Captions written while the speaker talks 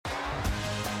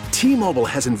T-Mobile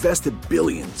has invested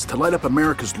billions to light up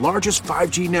America's largest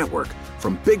 5G network,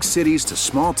 from big cities to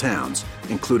small towns,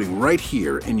 including right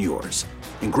here in yours.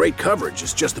 And great coverage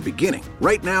is just the beginning.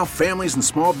 Right now, families and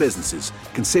small businesses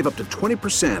can save up to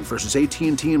 20% versus AT&T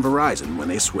and Verizon when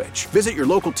they switch. Visit your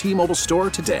local T-Mobile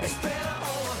store today.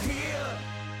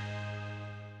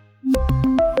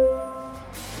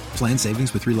 Plan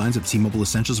savings with 3 lines of T-Mobile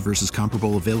Essentials versus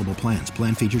comparable available plans.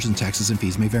 Plan features and taxes and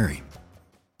fees may vary.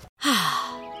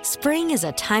 Spring is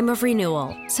a time of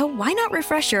renewal, so why not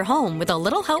refresh your home with a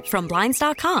little help from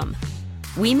Blinds.com?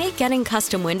 We make getting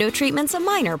custom window treatments a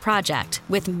minor project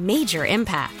with major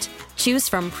impact. Choose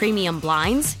from premium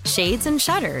blinds, shades, and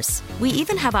shutters. We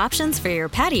even have options for your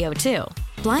patio, too.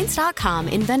 Blinds.com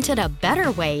invented a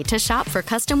better way to shop for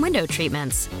custom window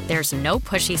treatments. There's no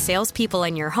pushy salespeople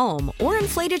in your home or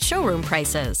inflated showroom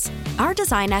prices. Our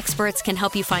design experts can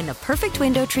help you find the perfect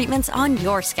window treatments on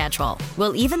your schedule.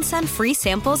 We'll even send free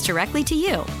samples directly to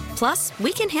you. Plus,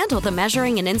 we can handle the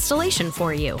measuring and installation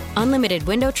for you. Unlimited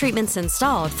window treatments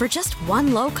installed for just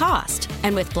one low cost.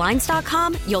 And with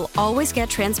Blinds.com, you'll always get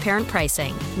transparent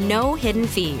pricing. No hidden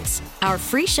fees. Our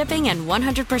free shipping and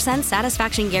 100%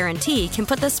 satisfaction guarantee can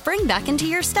put the spring back into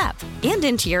your step and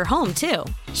into your home, too.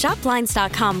 Shop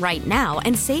Blinds.com right now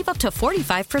and save up to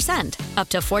 45%. Up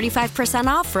to 45%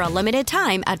 off for a limited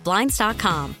time at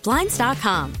Blinds.com.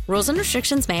 Blinds.com. Rules and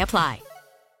restrictions may apply.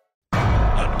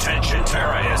 Attention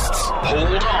terrorists,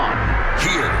 hold on.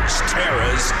 Here's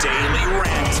Tara's Daily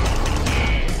Rant.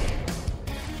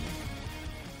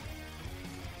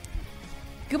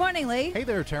 Good morning, Lee. Hey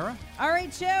there, Tara. All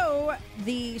right, so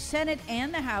the Senate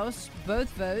and the House both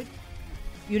vote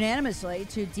unanimously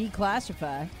to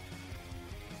declassify.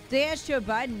 They asked Joe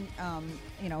Biden,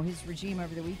 his regime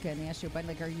over the weekend, they asked Joe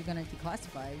Biden, are you going to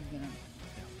declassify? Are you gonna?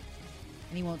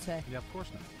 And he won't say. Yeah, of course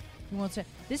not. He won't say.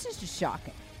 This is just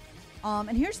shocking.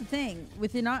 And here's the thing,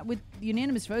 with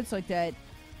unanimous votes like that,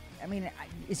 I mean,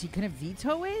 is he going to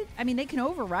veto it? I mean, they can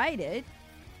override it.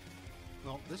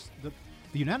 Well, the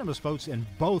unanimous votes in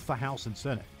both the House and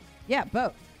Senate. Yeah,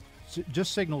 both.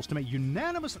 Just signals to me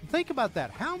unanimous. Think about that.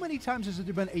 How many times has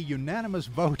there been a unanimous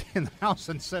vote in the House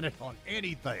and Senate on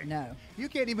anything? No. You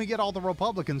can't even get all the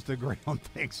Republicans to agree on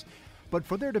things. But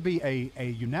for there to be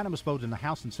a unanimous vote in the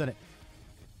House and Senate,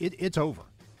 it's over.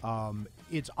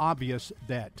 It's obvious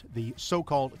that the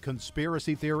so-called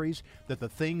conspiracy theories, that the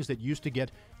things that used to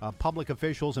get public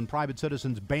officials and private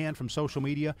citizens banned from social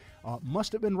media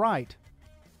must have been right,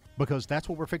 because that's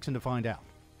what we're fixing to find out.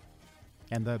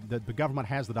 And the government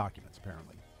has the documents,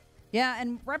 apparently. Yeah,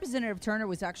 and Representative Turner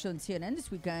was actually on CNN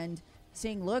this weekend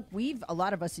saying, look, a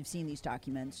lot of us have seen these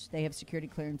documents. They have security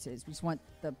clearances. We just want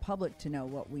the public to know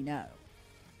what we know.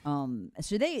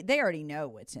 So they already know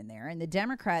what's in there. And the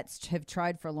Democrats have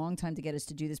tried for a long time to get us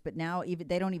to do this, but now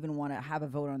they don't even want to have a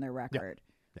vote on their record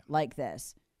like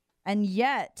this. And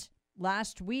yet,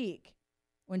 last week,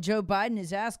 when Joe Biden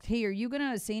is asked, hey, are you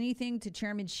going to say anything to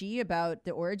Chairman Xi about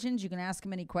the origins? You can ask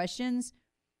him any questions.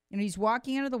 And he's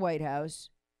walking out of the White House.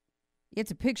 You have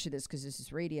to picture this because this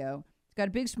is radio. He's got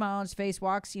a big smile on his face,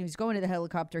 he's going to the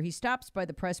helicopter. He stops by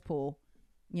the press pool,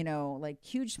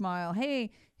 huge smile.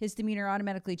 Hey, his demeanor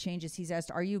automatically changes. He's asked,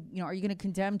 are you going to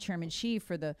condemn Chairman Xi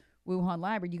for the Wuhan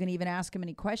lab? Are you going to even ask him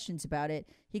any questions about it?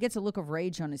 He gets a look of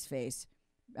rage on his face,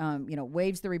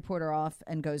 waves the reporter off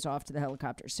and goes off to the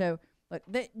helicopter. So, look,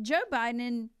 Joe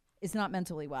Biden is not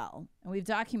mentally well. And we've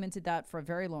documented that for a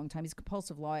very long time. He's a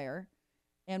compulsive liar.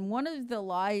 And one of the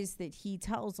lies that he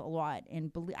tells a lot,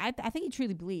 and I think he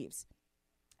truly believes,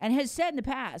 and has said in the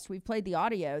past, we've played the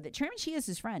audio, that Chairman Xi is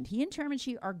his friend. He and Chairman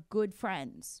Xi are good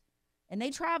friends. And they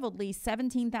traveled at least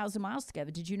 17,000 miles together.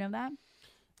 Did you know that?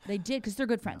 They did, because they're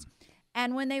good friends.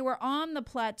 And when they were on the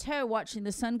plateau watching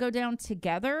the sun go down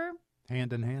together.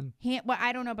 Hand in hand? Well,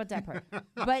 I don't know about that part.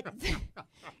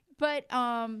 But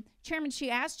Chairman Xi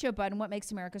asked Joe Biden what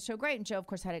makes America so great. And Joe, of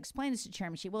course, had to explain this to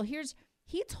Chairman Xi. Well,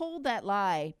 he told that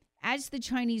lie as the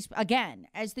Chinese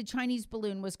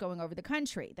balloon was going over the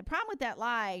country. The problem with that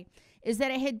lie is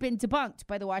that it had been debunked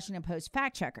by the Washington Post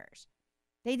fact checkers.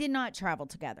 They did not travel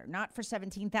together, not for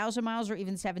 17,000 miles or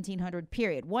even 1,700,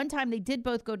 period. One time they did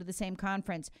both go to the same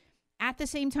conference at the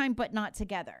same time, but not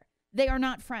together. They are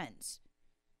not friends,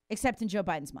 except in Joe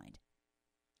Biden's mind.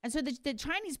 And so the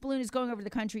Chinese balloon is going over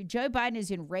the country. Joe Biden is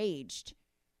enraged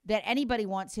that anybody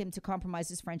wants him to compromise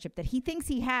his friendship that he thinks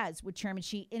he has with Chairman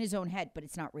Xi in his own head, but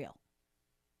it's not real.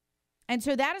 And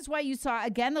so that is why you saw,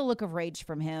 again, the look of rage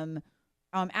from him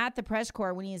at the press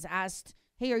corps when he is asked,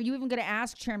 hey, are you even going to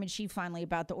ask Chairman Xi finally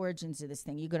about the origins of this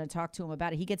thing? You're going to talk to him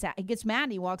about it. He gets mad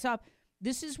and he walks off.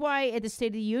 This is why at the State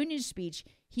of the Union speech,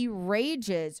 he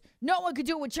rages, no one could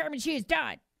do what Chairman Xi has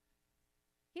done.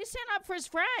 He's standing up for his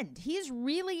friend. He's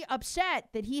really upset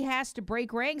that he has to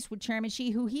break ranks with Chairman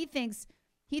Xi, who he thinks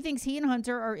he and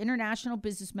Hunter are international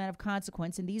businessmen of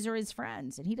consequence, and these are his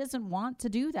friends, and he doesn't want to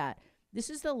do that. This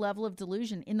is the level of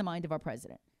delusion in the mind of our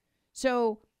president.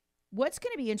 So what's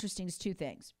going to be interesting is two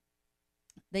things.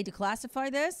 They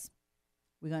declassify this.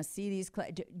 We're going to see these.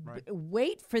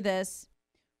 Wait for this.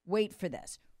 Wait for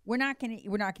this. We're not going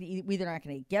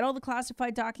to get all the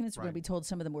classified documents. We're going to be told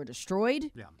some of them were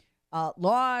destroyed. Yeah.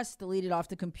 Lost, deleted off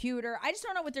the computer. I just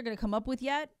don't know what they're going to come up with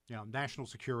yet. Yeah, national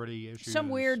security issues. Some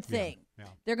weird thing. Yeah.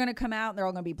 They're going to come out and they're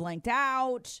all going to be blanked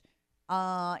out,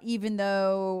 even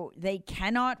though they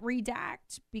cannot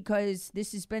redact because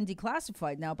this has been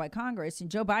declassified now by Congress. And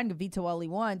Joe Biden can veto all he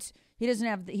wants. He doesn't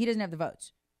have the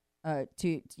votes.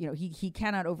 He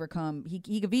cannot overcome. He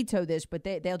can veto this, but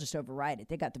they'll just override it.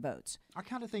 They got the votes. I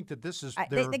kind of think that this is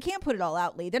they can't put it all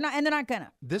out, Lee. They're not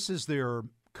gonna. This is their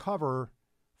cover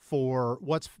for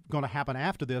what's going to happen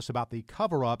after this about the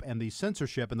cover-up and the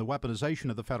censorship and the weaponization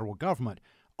of the federal government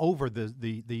over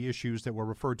the issues that were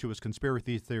referred to as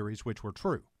conspiracy theories, which were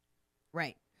true.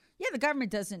 Right. Yeah, the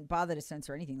government doesn't bother to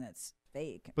censor anything that's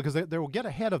fake. Because they will get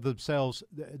ahead of themselves.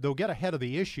 They'll get ahead of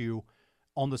the issue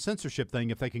on the censorship thing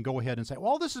if they can go ahead and say,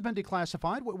 well, this has been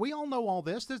declassified. We all know all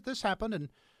this. This happened.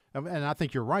 And I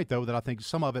think you're right, though, that I think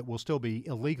some of it will still be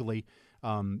illegally,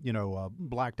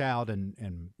 blacked out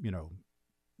and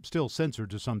still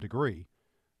censored to some degree.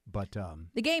 But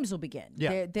the games will begin.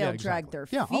 Yeah, they'll drag their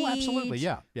feet. Yeah, oh, absolutely.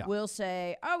 Yeah. We'll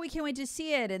say, oh, we can't wait to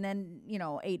see it. And then,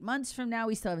 8 months from now,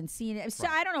 we still haven't seen it. So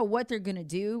Right. I don't know what they're going to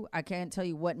do. I can't tell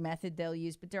you what method they'll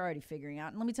use, but they're already figuring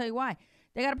out. And let me tell you why.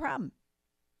 They got a problem.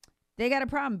 They got a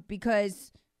problem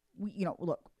because,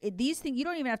 these things, you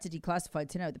don't even have to declassify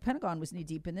to know. The Pentagon was knee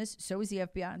deep in this. So was the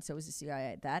FBI and so was the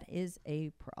CIA. That is a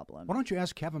problem. Why don't you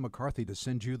ask Kevin McCarthy to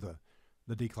send you the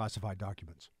declassified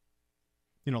documents?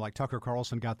 Like Tucker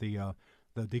Carlson got the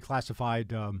declassified,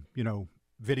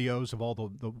 videos of all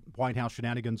the White House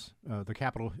shenanigans, the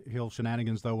Capitol Hill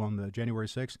shenanigans, though, on the January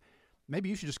 6th. Maybe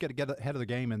you should just get ahead of the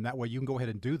game, and that way you can go ahead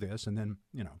and do this, and then,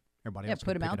 everybody else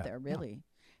put can them pick out it there, up. really. Yeah.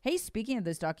 Hey, speaking of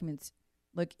those documents,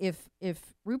 look, if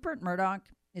Rupert Murdoch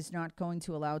is not going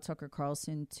to allow Tucker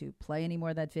Carlson to play any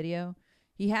more of that video,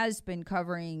 he has been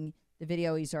covering the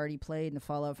video he's already played and the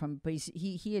fallout from, but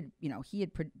he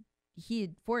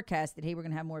had forecasted, hey, we're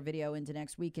going to have more video into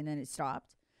next week, and then it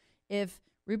stopped. If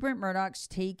Rupert Murdoch's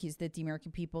take is that the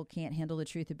American people can't handle the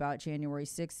truth about January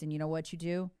 6th, then you know what you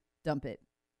do? Dump it.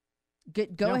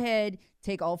 Go ahead,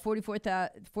 take all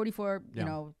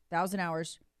 44,000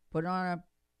 hours, put it on a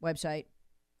website,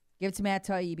 give it to Matt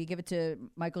Taibbi, give it to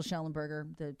Michael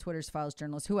Schellenberger, the Twitter's Files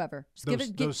journalist, whoever.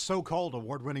 Just those so-called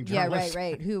award-winning journalists. Yeah,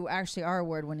 right, who actually are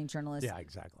award-winning journalists. Yeah,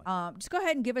 exactly. Just go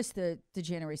ahead and give us the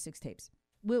January 6th tapes.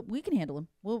 We can handle them.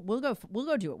 We'll go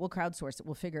do it. We'll crowdsource it.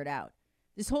 We'll figure it out.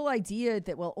 This whole idea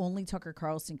that only Tucker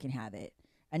Carlson can have it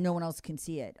and no one else can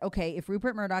see it. Okay, if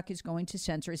Rupert Murdoch is going to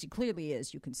censor, as he clearly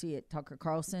is, you can see it, Tucker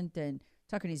Carlson, then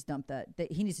Tucker needs to dump that.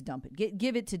 He needs to dump it.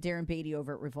 Give it to Darren Beatty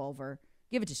over at Revolver.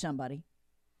 Give it to somebody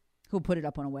who'll put it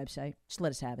up on a website. Just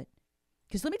let us have it.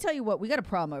 Because let me tell you what, we got a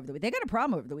problem over the weekend. They got a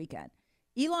problem over the weekend.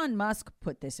 Elon Musk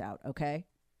put this out, okay?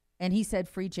 And he said,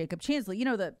 free Jacob Chansley.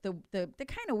 The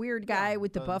kind of weird guy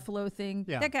with the buffalo thing.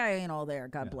 Yeah. That guy ain't all there.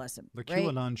 God bless him. The right?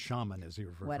 QAnon shaman, as he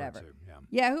referred Whatever. to.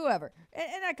 Yeah, whoever.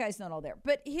 And that guy's not all there.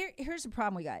 But here's the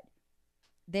problem we got.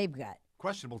 They've got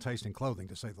Questionable taste in clothing,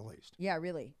 to say the least. Yeah,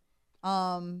 really.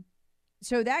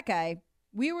 So that guy,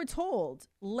 we were told,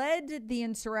 led the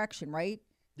insurrection, right?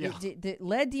 Yeah.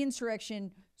 Led the insurrection.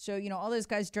 So, all those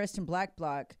guys dressed in black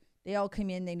bloc, they all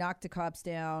came in, they knocked the cops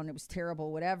down. It was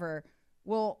terrible, whatever.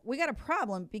 Well, we got a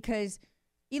problem because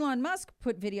Elon Musk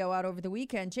put video out over the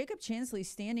weekend. Jacob Chansley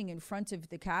standing in front of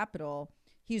the Capitol.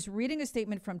 He's reading a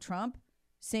statement from Trump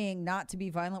saying not to be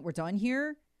violent. We're done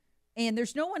here. And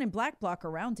there's no one in black bloc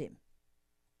around him.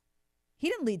 He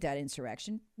didn't lead that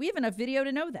insurrection. We have enough video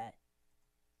to know that.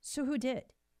 So who did?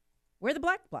 Where are the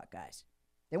black bloc guys?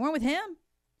 They weren't with him.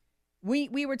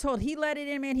 We were told he let it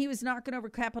in, man. He was knocking over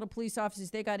Capitol Police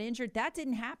officers. They got injured. That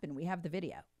didn't happen. We have the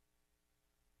video.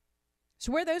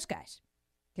 So where are those guys?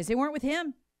 Because they weren't with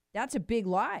him. That's a big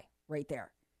lie right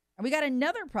there. And we got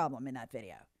another problem in that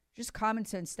video. Just common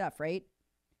sense stuff, right?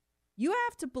 You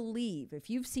have to believe, if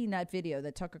you've seen that video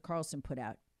that Tucker Carlson put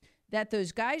out, that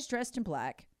those guys dressed in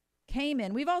black came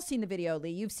in. We've all seen the video, Lee.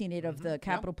 You've seen it of the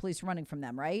Capitol Police running from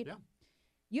them, right? Yeah.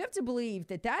 You have to believe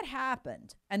that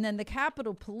happened. And then the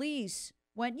Capitol Police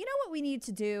went, you know what we need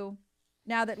to do?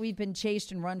 Now that we've been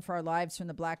chased and run for our lives from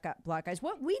the black guys,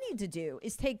 what we need to do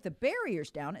is take the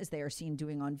barriers down, as they are seen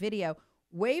doing on video,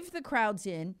 wave the crowds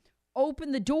in,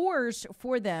 open the doors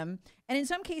for them. And in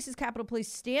some cases, Capitol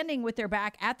Police standing with their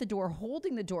back at the door,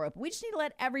 holding the door open. We just need to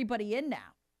let everybody in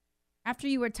now. After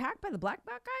you were attacked by the black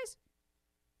guys?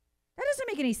 That doesn't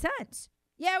make any sense.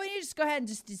 Yeah, we need to just go ahead and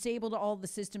just disable all the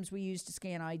systems we use to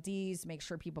scan IDs, make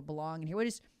sure people belong in here. We'll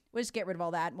just get rid of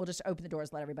all that, and we'll just open the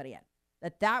doors, let everybody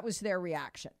in. That was their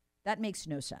reaction. That makes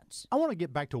no sense. I want to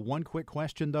get back to one quick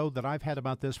question, though, that I've had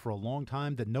about this for a long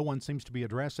time that no one seems to be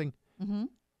addressing. Mm-hmm.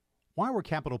 Why were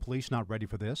Capitol Police not ready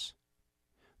for this?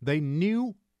 They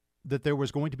knew that there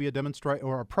was going to be a demonstration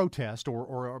or a protest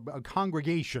or a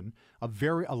congregation,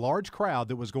 a large crowd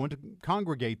that was going to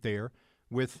congregate there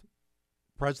with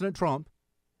President Trump.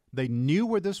 They knew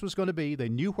where this was going to be. They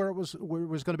knew where it was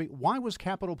going to be. Why was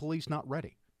Capitol Police not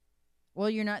ready?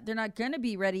 Well, they're not going to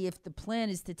be ready if the plan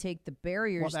is to take the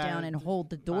barriers down and hold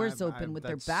the doors open with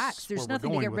their backs. There's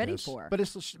nothing to get ready for. But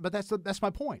that's my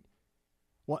point.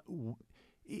 What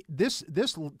this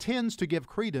tends to give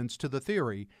credence to the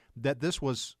theory that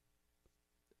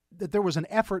there was an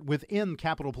effort within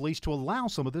Capitol Police to allow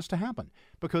some of this to happen,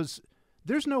 because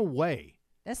there's no way.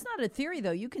 That's not a theory,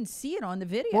 though. You can see it on the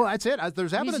video. Well, that's it.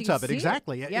 There's evidence of it.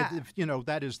 Exactly. Yeah. If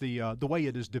that is the way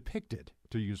it is depicted,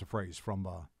 to use a phrase from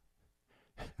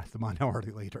the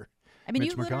minority leader. I mean,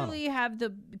 Mitch you McConnell. literally have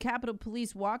the Capitol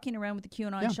Police walking around with the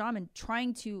QAnon shaman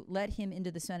trying to let him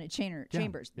into the Senate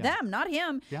chambers. Yeah. Them, not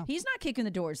him. Yeah. He's not kicking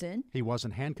the doors in. He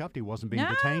wasn't handcuffed. He wasn't being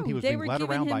detained. He was being led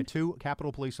around by 2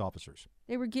 Capitol Police officers.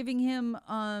 They were giving him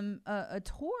a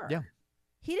tour. Yeah.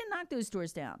 He didn't knock those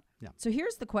doors down. Yeah. So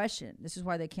here's the question. This is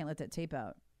why they can't let that tape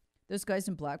out. Those guys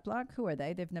in black, who are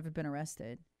they? They've never been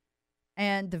arrested.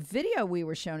 And the video we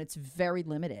were shown, it's very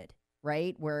limited,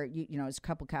 right? Where, there's a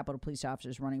couple Capitol Police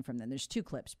officers running from them. There's 2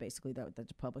 clips, basically, that the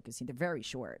public has seen. They're very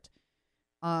short.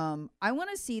 I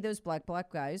want to see those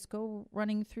black guys go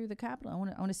running through the Capitol. I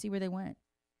want to see where they went.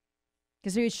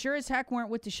 Because they sure as heck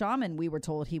weren't with the shaman. We were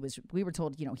told, he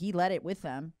led it with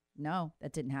them. No,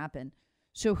 that didn't happen.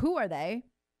 So who are they?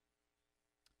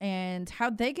 And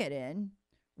how'd they get in?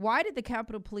 Why did the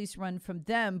Capitol Police run from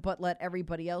them but let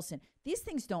everybody else in? These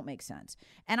things don't make sense.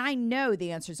 And I know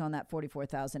the answer's on that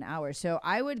 44,000 hours. So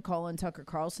I would call in Tucker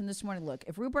Carlson this morning. Look,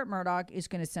 if Rupert Murdoch is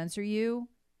going to censor you,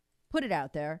 put it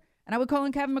out there. And I would call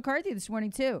in Kevin McCarthy this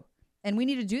morning, too. And we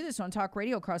need to do this on talk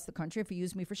radio across the country. If you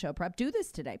use me for show prep, do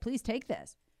this today. Please take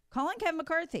this. Call in Kevin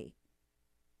McCarthy.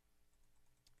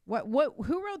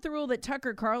 Who wrote the rule that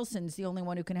Tucker Carlson's the only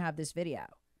one who can have this video?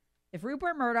 If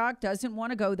Rupert Murdoch doesn't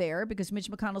want to go there because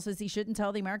Mitch McConnell says he shouldn't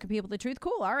tell the American people the truth,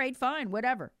 cool. All right, fine,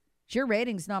 whatever. It's your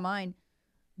ratings, not mine.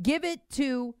 Give it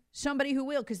to somebody who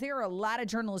will, because there are a lot of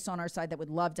journalists on our side that would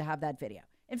love to have that video.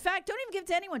 In fact, don't even give it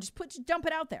to anyone. Just dump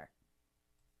it out there.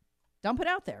 Dump it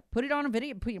out there. Put it on a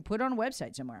video. Put it on a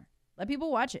website somewhere. Let people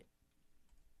watch it.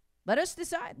 Let us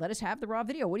decide. Let us have the raw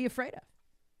video. What are you afraid of?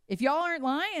 If y'all aren't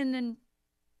lying, then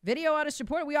video ought to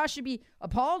support it. We all should be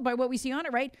appalled by what we see on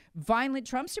it, right? Violent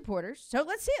Trump supporters. So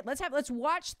let's see it. Let's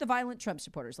watch the violent Trump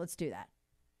supporters. Let's do that.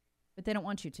 But they don't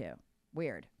want you to.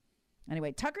 Weird.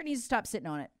 Anyway, Tucker needs to stop sitting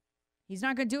on it. He's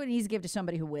not going to do it. He needs to give it to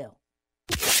somebody who will.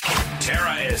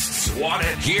 Terrorists want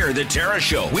it. Hear the Tara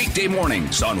Show weekday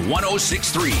mornings on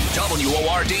 106.3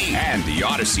 WORD and the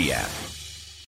Odyssey app.